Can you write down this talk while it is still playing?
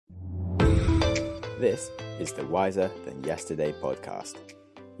This is the Wiser Than Yesterday podcast.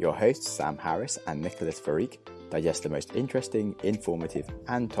 Your hosts Sam Harris and Nicholas Farik digest the most interesting, informative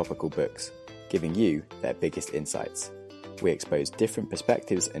and topical books, giving you their biggest insights. We expose different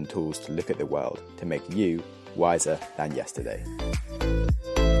perspectives and tools to look at the world to make you wiser than yesterday.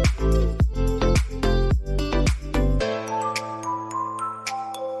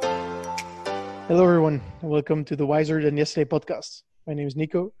 Hello everyone, welcome to the Wiser Than Yesterday podcast. My name is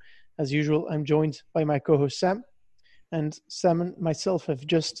Nico. As usual, I'm joined by my co-host Sam. And Sam and myself have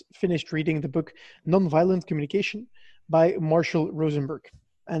just finished reading the book Nonviolent Communication by Marshall Rosenberg.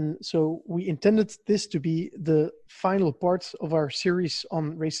 And so we intended this to be the final part of our series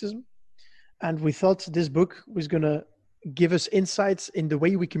on racism. And we thought this book was going to give us insights in the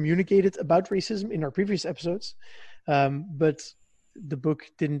way we communicated about racism in our previous episodes. But the book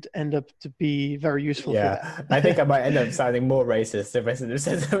didn't end up to be very useful for that. I think I might end up sounding more racist if I sort of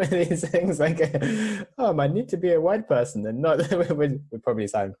said some of these things like, I need to be a white person, and not would probably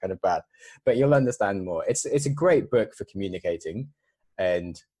sound kind of bad, but you'll understand more. It's a great book for communicating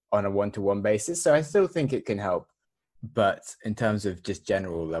and on a one-to-one basis. So I still think it can help, but in terms of just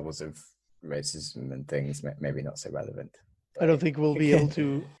general levels of racism and things, maybe not so relevant. I don't think we'll be able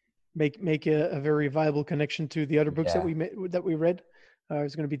to make a very viable connection to the other books that we read.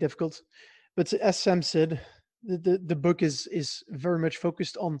 It's going to be difficult, but as Sam said, the book is very much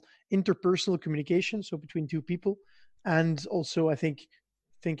focused on interpersonal communication, so between two people, and also I think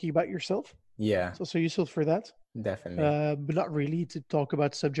thinking about yourself. It's also useful for that, definitely, but not really to talk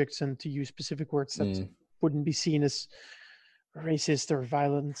about subjects and to use specific words that wouldn't be seen as racist or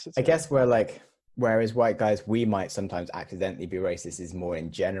violent, etc. I guess whereas white guys, we might sometimes accidentally be racist, is more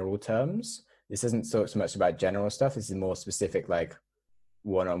in general terms. This isn't so much about general stuff. This is more specific, like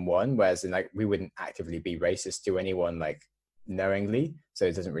one-on-one, whereas in we wouldn't actively be racist to anyone like knowingly. So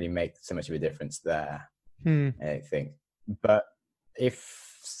it doesn't really make so much of a difference there, I think. But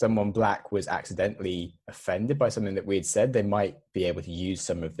if someone black was accidentally offended by something that we'd said, they might be able to use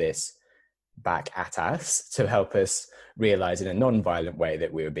some of this back at us to help us realize in a non-violent way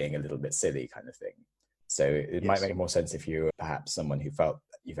that we were being a little bit silly, kind of thing. So it might make more sense if you were perhaps someone who felt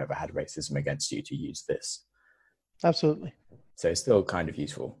that you've ever had racism against you to use this. Absolutely. So it's still kind of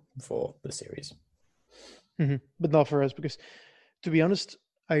useful for the series. But not for us, because to be honest,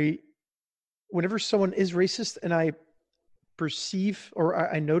 whenever someone is racist and I perceive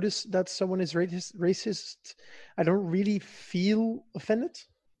or I notice that someone is racist, I don't really feel offended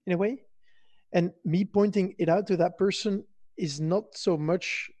in a way. And me pointing it out to that person is not so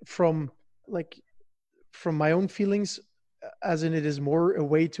much from my own feelings, as in it is more a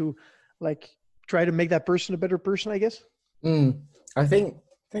way to try to make that person a better person, I guess. I think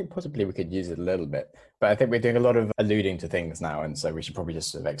possibly we could use it a little bit, but I think we're doing a lot of alluding to things now, and so we should probably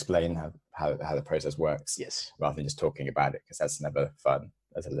just sort of explain how the process works, rather than just talking about it, because that's never fun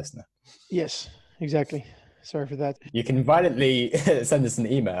as a listener. Yes, exactly. Sorry for that. You can violently send us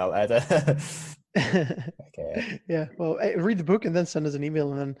an email at Okay. Yeah, well, read the book and then send us an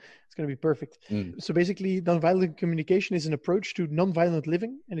email, and then it's going to be perfect. So basically, nonviolent communication is an approach to nonviolent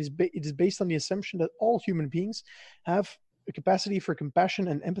living, and it is based on the assumption that all human beings have a capacity for compassion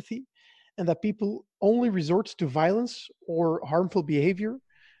and empathy, and that people only resort to violence or harmful behavior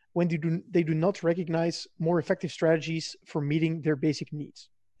when they do not recognize more effective strategies for meeting their basic needs.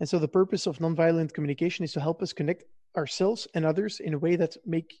 And so the purpose of nonviolent communication is to help us connect ourselves and others in a way that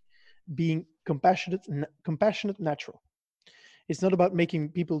make being compassionate natural. It's not about making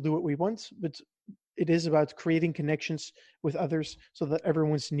people do what we want, but it is about creating connections with others so that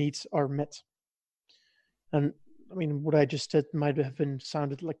everyone's needs are met. And I mean, what I just said might have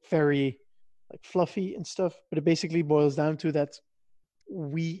sounded very fluffy and stuff, but it basically boils down to that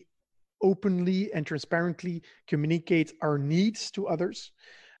we openly and transparently communicate our needs to others,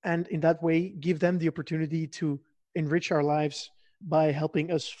 and in that way give them the opportunity to enrich our lives by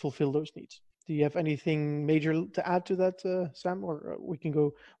helping us fulfill those needs. Do you have anything major to add to that, Sam? Or we can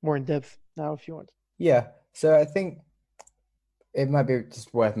go more in depth now if you want. Yeah, so I think it might be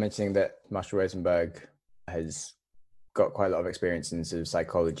just worth mentioning that Marshall Rosenberg has got quite a lot of experience in sort of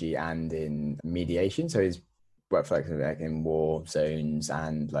psychology and in mediation. So he's worked for in war zones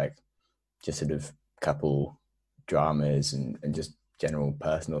and just sort of couple dramas and just general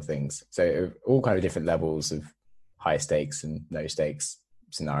personal things. So all kind of different levels of high stakes and low stakes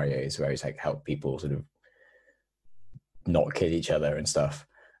scenarios where he's help people sort of not kill each other and stuff,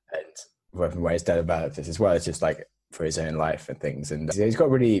 and working ways to develop this as well as just for his own life and things. And he's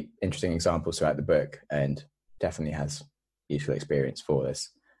got really interesting examples throughout the book and definitely has useful experience for this.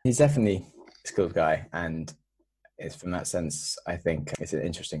 He's definitely a skilled guy, and it's from that sense, I think it's an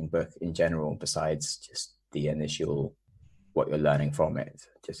interesting book in general, besides just the initial, what you're learning from it,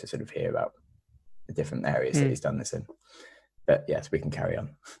 just to sort of hear about the different areas that he's done this in. But yes, we can carry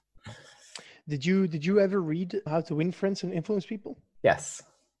on. Did you ever read How to Win Friends and Influence People? Yes.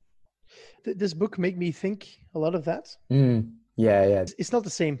 This book made me think a lot of that. Yeah. It's not the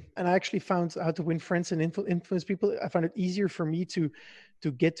same. And I actually found How to Win Friends and Influence People, I found it easier for me to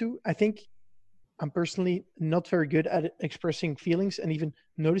get to. I think I'm personally not very good at expressing feelings and even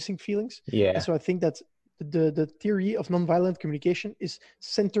noticing feelings. Yeah. And so I think that the theory of nonviolent communication is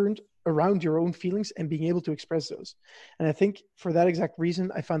centered around your own feelings and being able to express those. And I think for that exact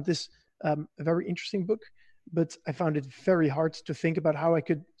reason, I found this a very interesting book, but I found it very hard to think about how I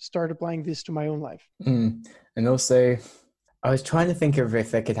could start applying this to my own life. And also, I was trying to think of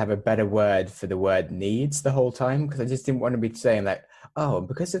if they could have a better word for the word needs the whole time, because I just didn't want to be saying like, oh,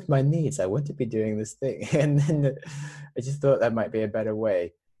 because of my needs, I want to be doing this thing. And then I just thought that might be a better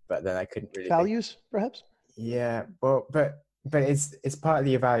way, but then I couldn't really Values, perhaps? Yeah, well, but it's part of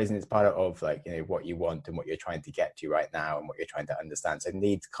your values, and it's part of like, you know, what you want and what you're trying to get to right now and what you're trying to understand. So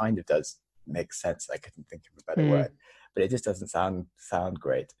needs kind of does make sense. I couldn't think of a better word, but it just doesn't sound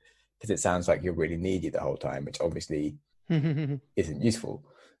great, because it sounds like you're really needy the whole time, which obviously isn't useful.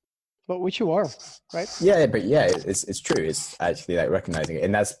 But which you are, right? Yeah, but yeah, it's true. It's actually like recognizing it,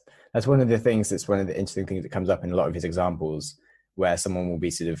 and that's one of the things. That's one of the interesting things that comes up in a lot of his examples, where someone will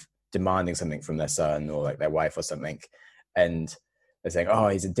be sort of demanding something from their son or like their wife or something, and they're saying, oh,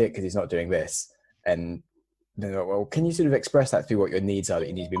 he's a dick because he's not doing this, and they're like, well, can you sort of express that through what your needs are that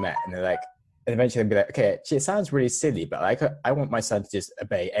you need to be met? And they're like, and eventually they'll be like, okay, it sounds really silly, but like I want my son to just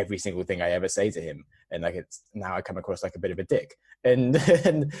obey every single thing I ever say to him, and like it's now I come across like a bit of a dick, and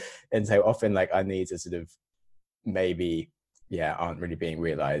so often like our needs are sort of maybe aren't really being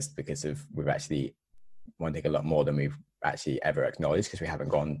realized because of we've actually wanting a lot more than we've actually ever acknowledged, because we haven't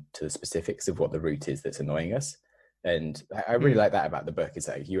gone to the specifics of what the root is that's annoying us. And I really like that about the book, is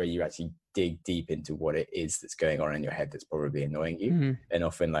that you actually dig deep into what it is that's going on in your head that's probably annoying you, and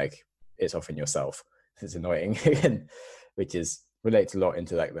often like it's often yourself that's annoying, which is relates a lot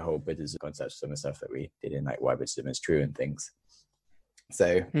into like the whole Buddhism concepts, some of the stuff that we did in like why Buddhism is true and things.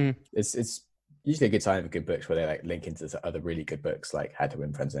 So it's usually a good sign of good books where they like link into other really good books like How to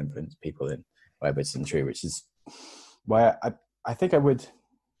Win Friends and Influence People and Why Buddhism is True, which is why I think I would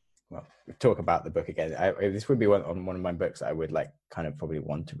talk about the book again. This would be one of my books I would like kind of probably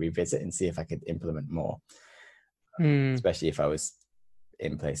want to revisit and see if I could implement more, especially if I was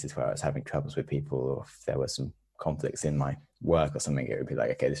in places where I was having troubles with people, or if there were some conflicts in my work or something. It would be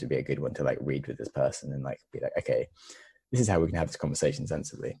like, okay, this would be a good one to like read with this person and like be like, okay, this is how we can have this conversation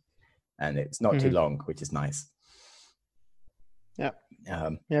sensibly, and it's not too long, which is nice. Yeah,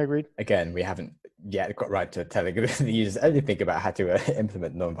 agreed. Again, we haven't yet got right to telling the users anything about how to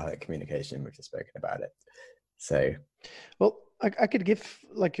implement nonviolent communication. We've just spoken about it. So, well, I could give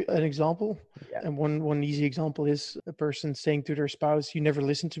like an example, and one easy example is a person saying to their spouse, "You never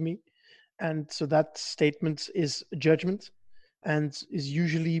listen to me," and so that statement is a judgment, and is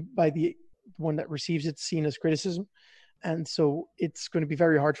usually by the one that receives it seen as criticism, and so it's going to be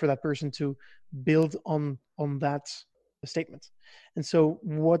very hard for that person to build on that statement. And so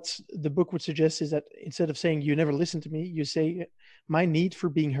what the book would suggest is that instead of saying "you never listen to me," you say, "My need for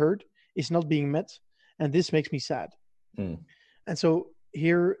being heard is not being met, and this makes me sad." And so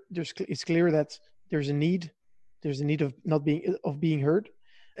here it's clear that there's a need of being heard,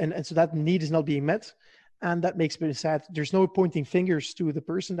 and so that need is not being met, and that makes me sad. There's no pointing fingers to the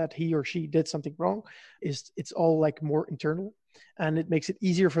person that he or she did something wrong. It's all like more internal, and it makes it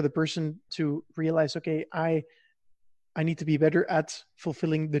easier for the person to realize, okay, I need to be better at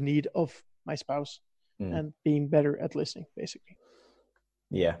fulfilling the need of my spouse and being better at listening, basically.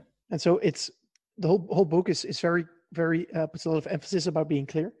 Yeah. And so it's the whole book is very, very puts a lot of emphasis about being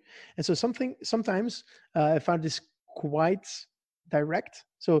clear. And so sometimes I found this quite direct.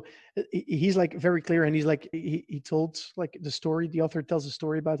 So he's like very clear, and he's like he told like the story. The author tells a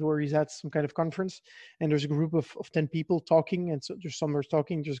story about where he's at some kind of conference, and there's a group of 10 people talking, and so there's some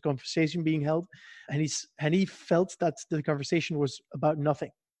talking, there's a conversation being held, and he felt that the conversation was about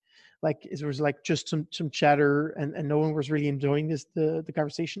nothing. Like it was like just some chatter, and no one was really enjoying the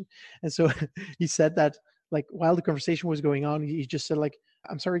conversation. And so he said that like while the conversation was going on, he just said like,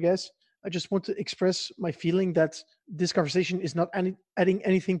 "I'm sorry guys, I just want to express my feeling that this conversation is not adding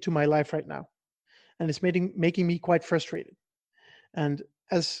anything to my life right now, and it's making me quite frustrated." And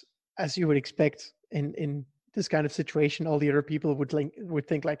as you would expect in this kind of situation, all the other people would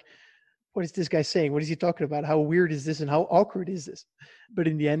think like, what is this guy saying? What is he talking about? How weird is this and how awkward is this? But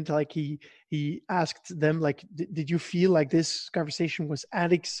in the end, like he asked them, like, did you feel like this conversation was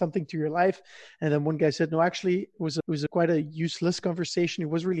adding something to your life? And then one guy said, no, actually, it was quite a useless conversation. It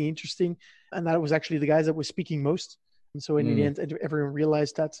was really interesting. And that was actually the guy that was speaking most. And so in the end, everyone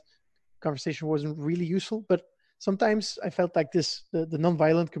realized that conversation wasn't really useful. But sometimes I felt like the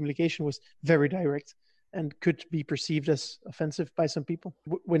nonviolent communication was very direct and could be perceived as offensive by some people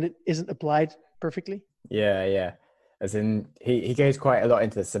when it isn't applied perfectly. Yeah. As in, he goes quite a lot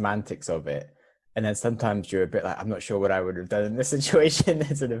into the semantics of it. And then sometimes you're a bit like, I'm not sure what I would have done in this situation.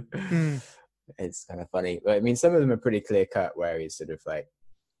 It's sort of, it's kind of funny. But I mean, some of them are pretty clear cut where he's sort of like,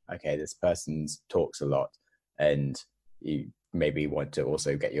 okay, this person talks a lot and you maybe want to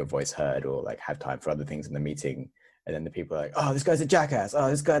also get your voice heard or like have time for other things in the meeting. And then the people are like, oh, this guy's a jackass. Oh,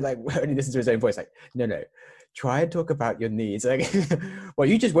 this guy like only listens to his own voice. Like, no. Try and talk about your needs. Like, well,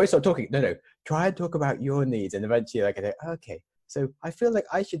 you just won't stop talking. No. Try and talk about your needs. And eventually, like, I think, okay, so I feel like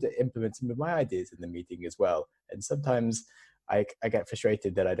I should implement some of my ideas in the meeting as well. And sometimes I get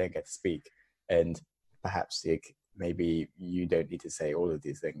frustrated that I don't get to speak. And perhaps like, maybe you don't need to say all of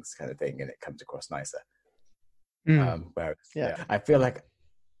these things kind of thing. And it comes across nicer. Whereas, I feel like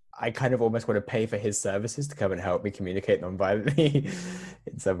I kind of almost want to pay for his services to come and help me communicate nonviolently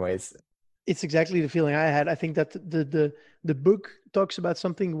in some ways. It's exactly the feeling I had. I think that the book talks about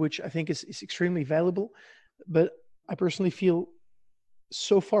something which I think is extremely valuable, but I personally feel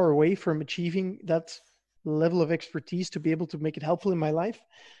so far away from achieving that level of expertise to be able to make it helpful in my life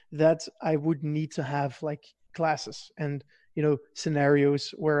that I would need to have like classes and,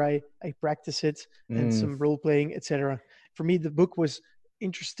 scenarios where I practice it and some role playing, etc. For me, the book was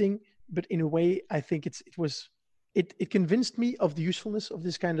interesting, but in a way, I think it convinced me of the usefulness of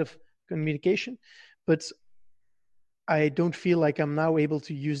this kind of communication, but I don't feel like I'm now able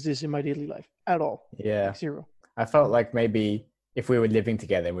to use this in my daily life at all. Yeah. Like zero. I felt like maybe if we were living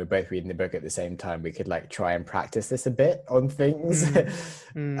together and we were both reading the book at the same time, we could like try and practice this a bit on things.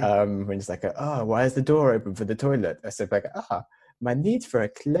 When it's like, why is the door open for the toilet? I said like, my needs for a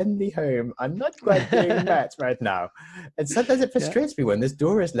cleanly home are not quite being met right now. And sometimes it frustrates me when this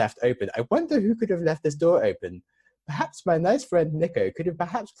door is left open. I wonder who could have left this door open. Perhaps my nice friend Nico could have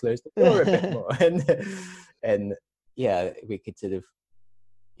perhaps closed the door a bit more. And yeah, we could sort of,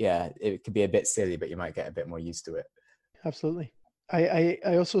 it could be a bit silly, but you might get a bit more used to it. Absolutely. I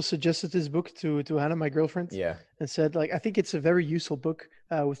also suggested this book to Hannah, my girlfriend, and said like, I think it's a very useful book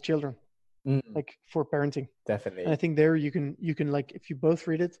with children. Like for parenting. Definitely. And I think there you can like, if you both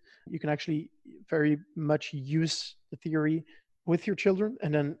read it, you can actually very much use the theory with your children.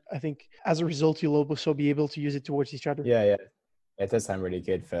 And then I think as a result, you'll also be able to use it towards each other. Yeah. It does sound really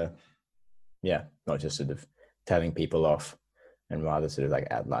good for, not just sort of telling people off and rather sort of like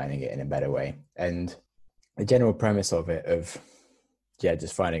outlining it in a better way. And the general premise of it of,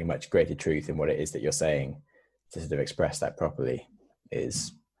 just finding a much greater truth in what it is that you're saying to sort of express that properly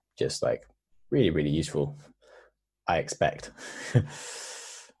is just like really, really useful, I expect.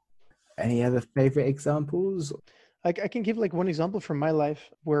 Any other favorite examples? I can give like one example from my life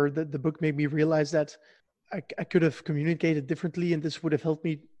where the book made me realize that I could have communicated differently and this would have helped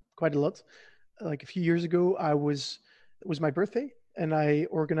me quite a lot. Like a few years ago, it was my birthday and I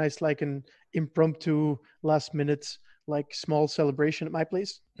organized like an impromptu last minute, like small celebration at my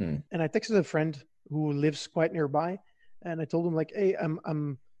place. And I texted a friend who lives quite nearby and I told him like, hey,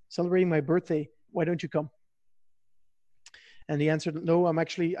 I'm celebrating my birthday. Why don't you come? And he answered, no,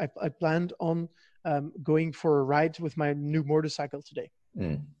 I planned on going for a ride with my new motorcycle today.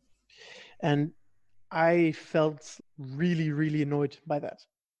 And I felt really, really annoyed by that.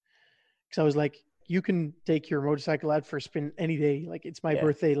 Because I was like, you can take your motorcycle out for a spin any day. Like it's my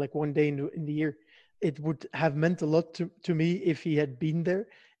birthday, like one day in the year. It would have meant a lot to me if he had been there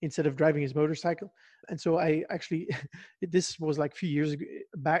instead of driving his motorcycle. And so I actually, this was like a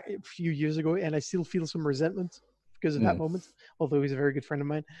few years ago, and I still feel some resentment because of that moment, although he's a very good friend of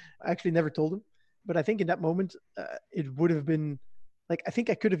mine. I actually never told him, but I think in that moment, it would have been like, I think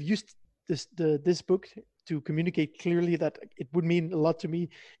I could have used this book to communicate clearly that it would mean a lot to me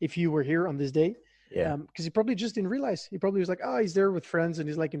if you were here on this day. Because he probably just didn't realize. He probably was like, he's there with friends and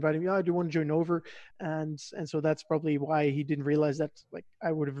he's like inviting me, do you want to join over? And so that's probably why he didn't realize that like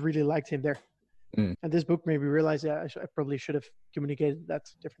I would have really liked him there. And this book made me realize I probably should have communicated that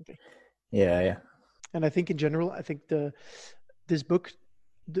differently. Yeah. And I think in general, this book,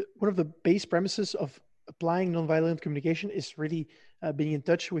 one of the base premises of applying nonviolent communication is really being in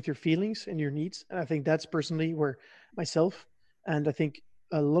touch with your feelings and your needs. And I think that's personally where myself, and I think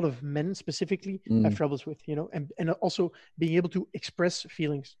a lot of men specifically have troubles with, and also being able to express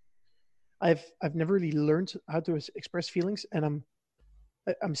feelings. I've never really learned how to express feelings, and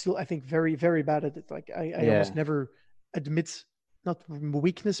I'm still, I think, very, very bad at it. Like I almost never admit, not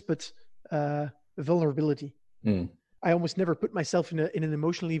weakness, but vulnerability. I almost never put myself in an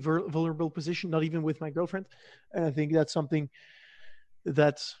emotionally vulnerable position, not even with my girlfriend. And I think that's something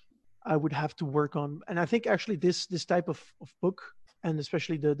that I would have to work on. And I think actually this type of book, and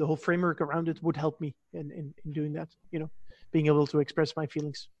especially the whole framework around it, would help me in doing that, being able to express my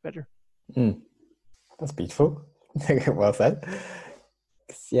feelings better. That's beautiful. Well said.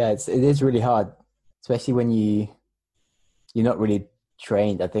 Yeah, it is really hard, especially when you're not really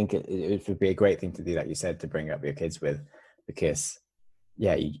trained. I think it would be a great thing to do, like you said, to bring up your kids with, because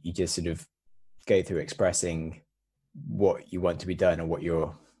you just sort of go through expressing what you want to be done and what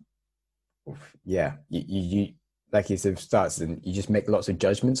you like you sort of starts, and you just make lots of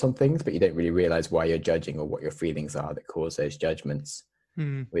judgments on things, but you don't really realize why you're judging or what your feelings are that cause those judgments,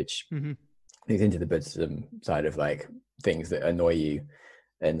 which leads into the Buddhism side of like things that annoy you.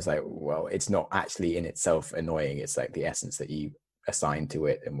 And it's like, well, it's not actually in itself annoying. It's like the essence that you assign to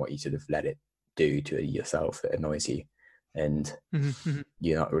it and what you sort of let it do to yourself that annoys you. And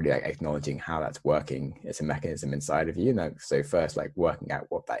you're not really like acknowledging how that's working. It's a mechanism inside of you. So first, like working out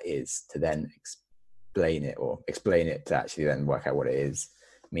what that is to then explain it to actually then work out what it is,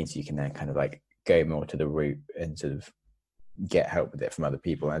 means you can then kind of like go more to the root and sort of get help with it from other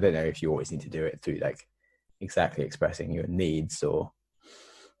people. And I don't know if you always need to do it through like exactly expressing your needs, or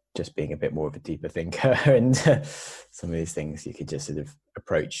just being a bit more of a deeper thinker. And some of these things you could just sort of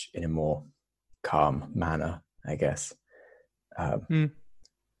approach in a more calm manner, I guess,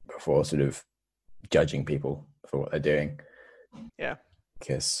 before sort of judging people for what they're doing. Yeah.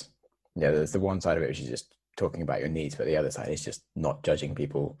 Because there's the one side of it which is just talking about your needs, but the other side is just not judging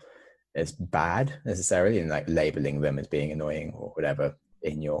people as bad necessarily, and like labeling them as being annoying or whatever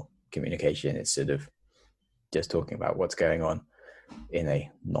in your communication. It's sort of just talking about what's going on in a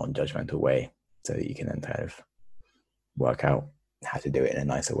non-judgmental way, so that you can then kind of work out how to do it in a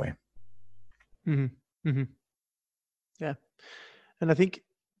nicer way. Yeah. And I think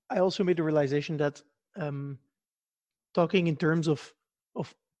I also made the realization that talking in terms of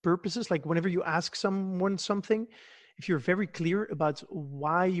purposes, like whenever you ask someone something, if you're very clear about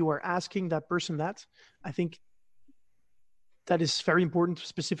why you are asking that person that, I think that is very important,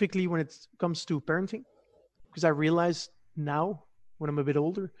 specifically when it comes to parenting. Because I realize now, when I'm a bit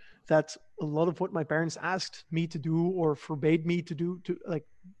older, that a lot of what my parents asked me to do or forbade me to do,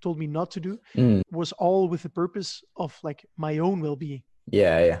 told me not to do, was all with the purpose of like my own well-being.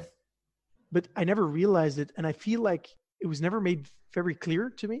 Yeah. But I never realized it, and I feel like it was never made very clear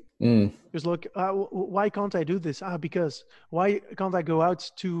to me. Because look, why can't I do this? Because why can't I go out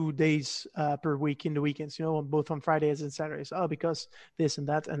 2 days per week in the weekends? Both on Fridays and Saturdays. Because this and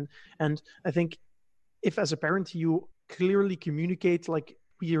that, and I think if as a parent you clearly communicate, like,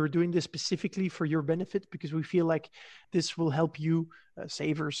 we are doing this specifically for your benefit because we feel like this will help you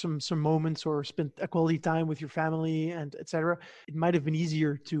savor some moments or spend a quality time with your family and etc. It might have been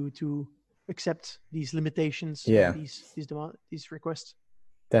easier to accept these limitations, these requests.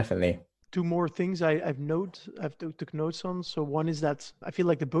 Definitely. 2 more things I've took notes on. So one is that I feel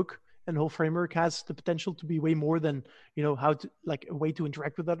like the book and the whole framework has the potential to be way more than how to, like, a way to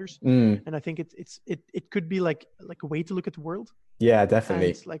interact with others. And I think it could be like a way to look at the world. Yeah,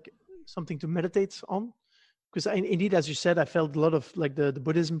 definitely. And like something to meditate on, because indeed, as you said, I felt a lot of like the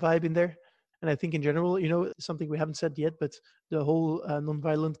Buddhism vibe in there. And I think in general, something we haven't said yet, but the whole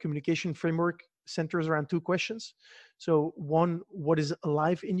nonviolent communication framework centers around 2 questions. So 1, what is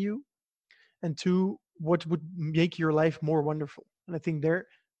alive in you? And 2, what would make your life more wonderful? And I think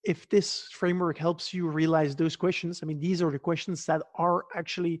if this framework helps you realize those questions, I mean, these are the questions that are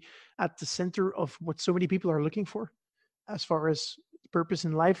actually at the center of what so many people are looking for as far as purpose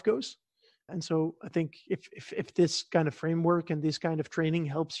in life goes. And so I think if this kind of framework and this kind of training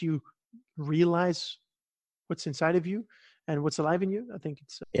helps you realize what's inside of you and what's alive in you, I think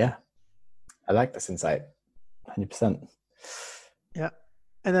it's... Yeah, I like this insight, 100%. Yeah.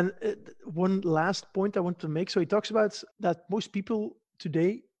 And then one last point I want to make. So he talks about that most people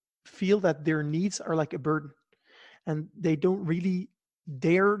today feel that their needs are like a burden, and they don't really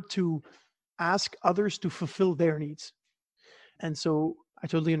dare to ask others to fulfill their needs. And so I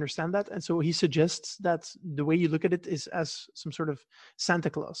totally understand that. And so he suggests that the way you look at it is as some sort of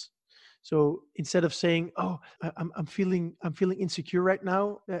Santa Claus. So instead of saying, "Oh, I'm feeling insecure right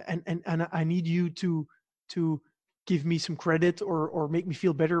now, and I need you to give me some credit or make me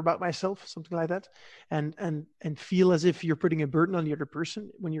feel better about myself, something like that, and feel as if you're putting a burden on the other person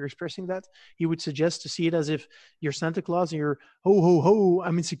when you're expressing that. He would suggest to see it as if you're Santa Claus and you're, ho ho ho,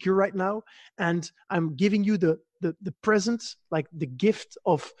 I'm insecure right now, and I'm giving you the present, like the gift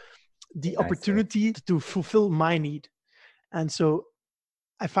of the opportunity to fulfill my need. And so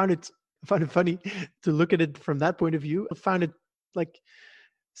I found it funny to look at it from that point of view. I found it like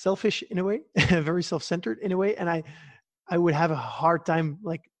selfish in a way, very self-centered in a way, and I would have a hard time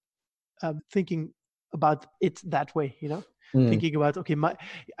like thinking about it that way, thinking about, okay,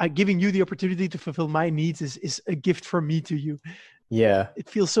 giving you the opportunity to fulfill my needs is a gift from me to you. Yeah, it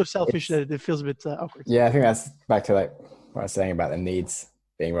feels so selfish that it feels a bit awkward. Yeah, I think that's back to like what I was saying about the needs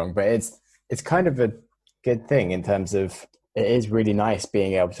being wrong, but it's kind of a good thing in terms of it is really nice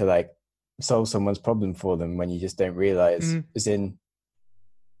being able to like solve someone's problem for them when you just don't realize. As in,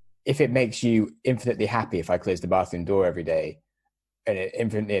 if it makes you infinitely happy if I close the bathroom door every day and it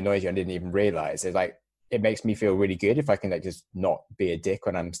infinitely annoys you and I didn't even realize, it's like it makes me feel really good if I can like just not be a dick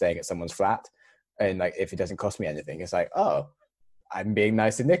when I'm staying at someone's flat, and like if it doesn't cost me anything, it's like, oh, I'm being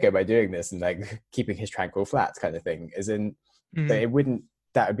nice to Nico by doing this and like keeping his tranquil flat kind of thing. As in,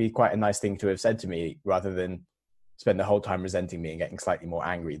 that would be quite a nice thing to have said to me rather than spend the whole time resenting me and getting slightly more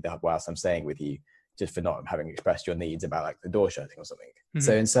angry whilst I'm staying with you just for not having expressed your needs about like the door shutting or something.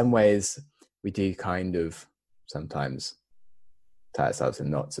 So in some ways we do kind of sometimes tie ourselves in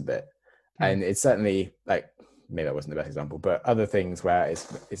knots a bit. And it's certainly like, maybe that wasn't the best example, but other things where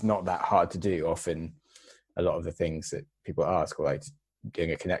it's not that hard to do. Often a lot of the things that people ask, or like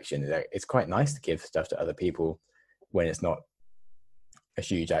doing a connection, it's quite nice to give stuff to other people when it's not a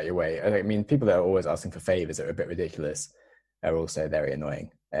huge out your way. I mean, people that are always asking for favors that are a bit ridiculous are also very annoying,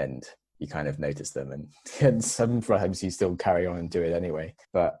 and you kind of notice them, and sometimes you still carry on and do it anyway.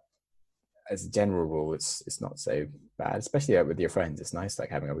 But as a general rule, it's not so bad, especially with your friends. It's nice like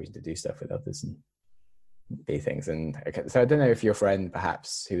having a reason to do stuff with others and be things. And okay, so I don't know if your friend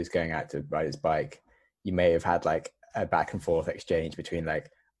perhaps who was going out to ride his bike, you may have had like a back and forth exchange between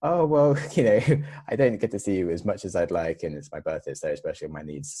like, oh, well, I don't get to see you as much as I'd like, and it's my birthday, so especially my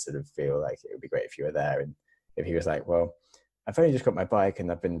needs sort of feel like it would be great if you were there. And if he was like, well, I've only just got my bike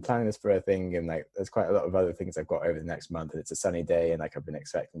and I've been planning this for a thing, and like there's quite a lot of other things I've got over the next month, and it's a sunny day and like I've been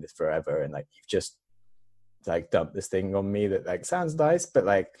expecting this forever, and like you've just like dumped this thing on me that like sounds nice, but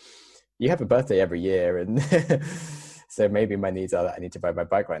like you have a birthday every year, and so maybe my needs are that I need to ride my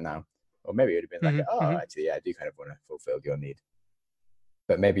bike right now. Or maybe it would have been like, actually, yeah, I do kind of want to fulfill your need.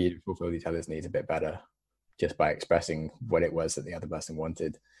 But maybe you'd fulfill each other's needs a bit better just by expressing what it was that the other person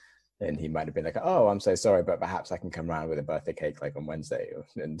wanted. And he might have been like, oh, I'm so sorry, but perhaps I can come around with a birthday cake like on Wednesday.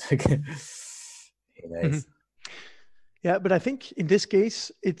 And who knows? Yeah, but I think in this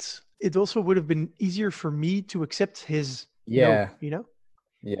case, it also would have been easier for me to accept his no,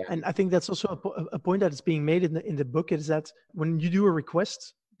 Yeah. And I think that's also a point that is being made in the book, is that when you do a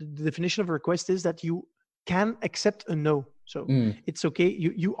request, the definition of a request is that you can accept a no. So it's okay.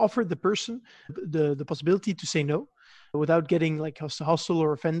 You offer the person the possibility to say no without getting like hostile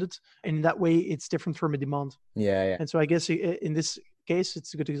or offended. And in that way, it's different from a demand. Yeah. And so I guess in this case,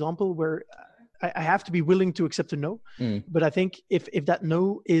 it's a good example where I have to be willing to accept a no. But I think if that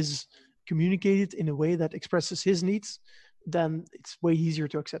no is communicated in a way that expresses his needs, then it's way easier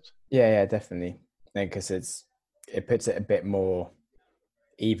to accept. Yeah, definitely. Because it puts it a bit more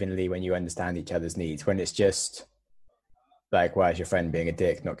evenly when you understand each other's needs. When it's just like, why is your friend being a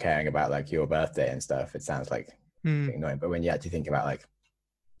dick, not caring about like your birthday and stuff, it sounds like annoying. But when you actually think about like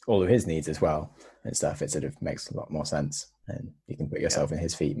all of his needs as well and stuff, it sort of makes a lot more sense, and you can put yourself in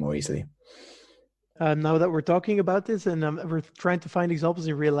his feet more easily. Now that we're talking about this and we're trying to find examples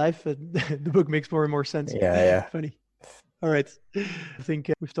in real life, the book makes more and more sense. Yeah. Funny. All right. I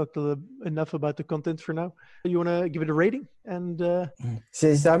think we've talked enough about the content for now. You want to give it a rating? And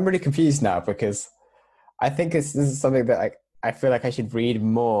so I'm really confused now, because I think this is something that I feel like I should read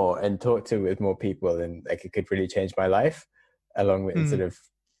more and talk to with more people, and like it could really change my life, along with sort of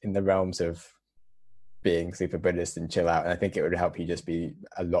in the realms of being super Buddhist and chill out. And I think it would help you just be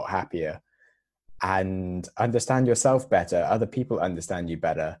a lot happier and understand yourself better. Other people understand you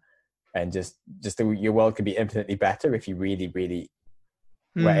better. And just your world could be infinitely better if you really, really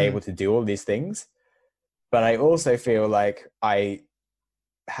were able to do all these things. But I also feel like I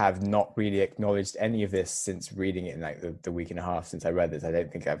have not really acknowledged any of this since reading it in like the week and a half since I read this. I don't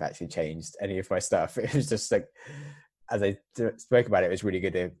think I've actually changed any of my stuff. It was just like, as I spoke about it, it was really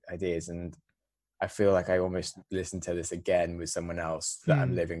good ideas. And I feel like I almost listened to this again with someone else that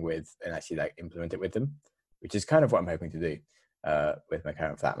I'm living with and actually like implement it with them, which is kind of what I'm hoping to do with my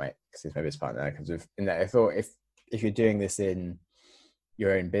current flatmate, because he's my business partner. And that I thought if you're doing this in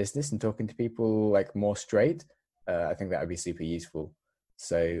your own business and talking to people like more straight, I think that would be super useful.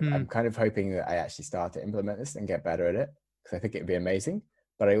 So I'm kind of hoping that I actually start to implement this and get better at it, because I think it'd be amazing.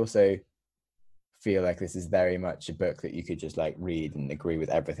 But I also feel like this is very much a book that you could just like read and agree with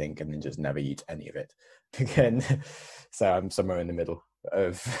everything and then just never use any of it again. So I'm somewhere in the middle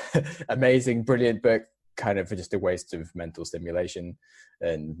of amazing, brilliant book, kind of just a waste of mental stimulation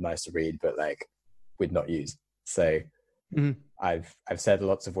and nice to read, but like would not use. So I've said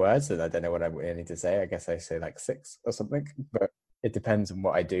lots of words and I don't know what I need to say. I guess I say like 6 or something, but it depends on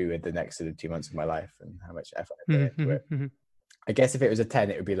what I do in the next sort of 2 months of my life and how much effort I put into it. I guess if it was a 10,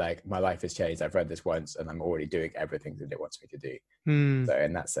 it would be like, my life has changed. I've read this once and I'm already doing everything that it wants me to do. So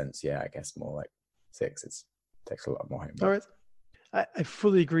in that sense, yeah, I guess more like 6. It takes a lot more homework. All right. I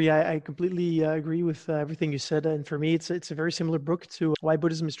fully agree. I completely agree with everything you said. And for me, it's a very similar book to Why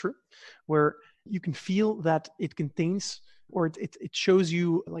Buddhism is True, where you can feel that it contains, or it shows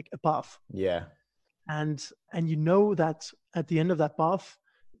you like a path. Yeah. And you know that at the end of that path,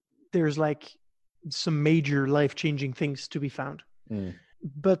 there's like some major life-changing things to be found.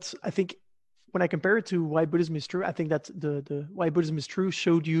 But I think when I compare it to Why Buddhism is True, I think that the Why Buddhism is True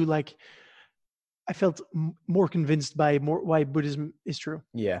showed you like, I felt more convinced by why Buddhism is true.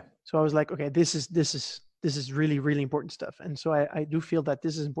 Yeah. So I was like, okay, this is really, really important stuff. And so I do feel that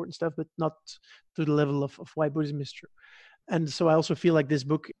this is important stuff, but not to the level of why Buddhism is true. And so I also feel like this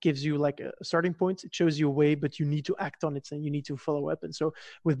book gives you like a starting point. It shows you a way, but you need to act on it and you need to follow up. And so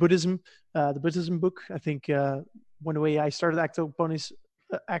with Buddhism, the Buddhism book, I think one way I started act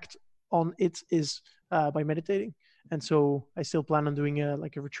on it is by meditating. And so I still plan on doing a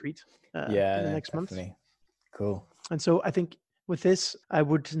retreat in the next month. Cool. And so I think with this, I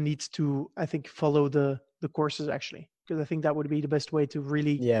would need to, follow the courses actually, because I think that would be the best way to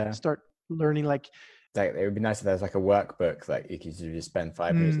really start learning. Like it would be nice if there's like a workbook, like you could just spend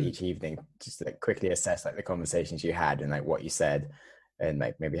 5 minutes each evening just to like quickly assess like the conversations you had and like what you said and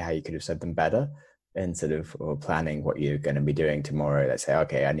like maybe how you could have said them better, and sort of or planning what you're going to be doing tomorrow. Let's say,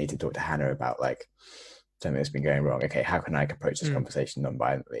 okay, I need to talk to Hannah about like something that's been going wrong. Okay, how can I approach this conversation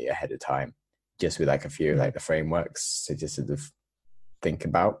non-violently ahead of time, just with like a few like the frameworks to just sort of think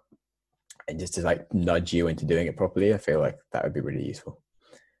about and just to like nudge you into doing it properly. I feel like that would be really useful.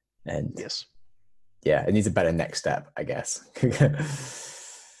 And it needs a better next step, I guess.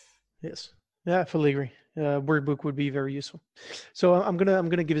 Yes, I fully agree. Word book would be very useful. So I'm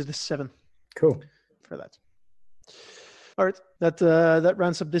gonna give it a 7. Cool for that. All right, that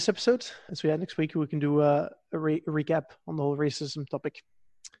rounds up this episode. As we had next week, we can do a recap on the whole racism topic.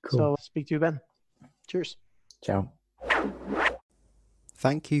 Cool. So speak to you, Ben. Cheers. Ciao.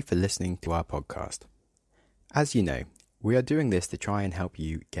 Thank you for listening to our podcast. As you know, we are doing this to try and help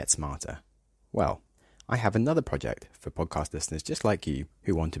you get smarter. Well, I have another project for podcast listeners just like you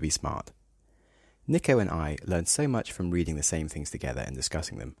who want to be smart. Nico and I learned so much from reading the same things together and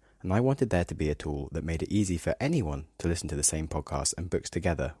discussing them, and I wanted there to be a tool that made it easy for anyone to listen to the same podcasts and books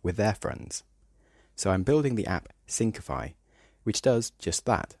together with their friends. So I'm building the app Syncify, which does just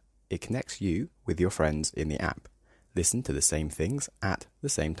that. It connects you with your friends in the app, listen to the same things at the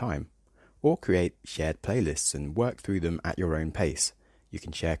same time, or create shared playlists and work through them at your own pace. You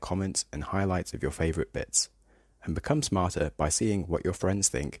can share comments and highlights of your favourite bits, and become smarter by seeing what your friends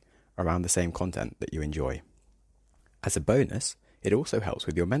think around the same content that you enjoy. As a bonus, it also helps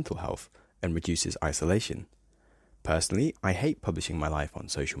with your mental health and reduces isolation. Personally, I hate publishing my life on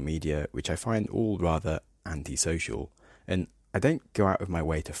social media, which I find all rather antisocial, and I don't go out of my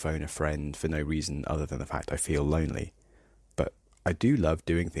way to phone a friend for no reason other than the fact I feel lonely. But I do love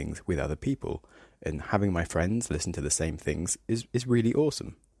doing things with other people, and having my friends listen to the same things is really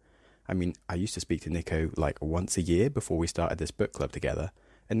awesome. I mean, I used to speak to Nico like once a year before we started this book club together,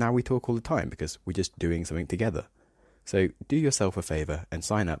 and now we talk all the time because we're just doing something together. So do yourself a favour and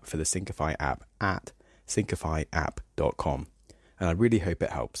sign up for the Syncify app at syncifyapp.com, and I really hope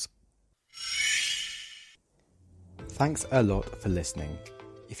it helps. Thanks a lot for listening.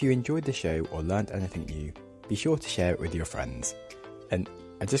 If you enjoyed the show or learned anything new, be sure to share it with your friends. And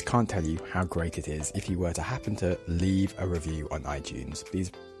I just can't tell you how great it is if you were to happen to leave a review on iTunes.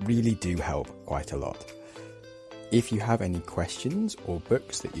 These really do help quite a lot. If you have any questions or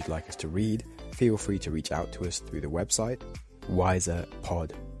books that you'd like us to read, feel free to reach out to us through the website,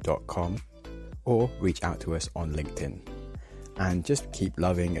 wiserpod.com, or reach out to us on LinkedIn. And just keep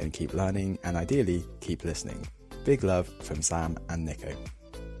loving and keep learning, and ideally keep listening. Big love from Sam and Nico,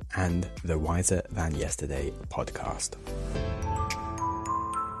 and the Wiser Than Yesterday podcast.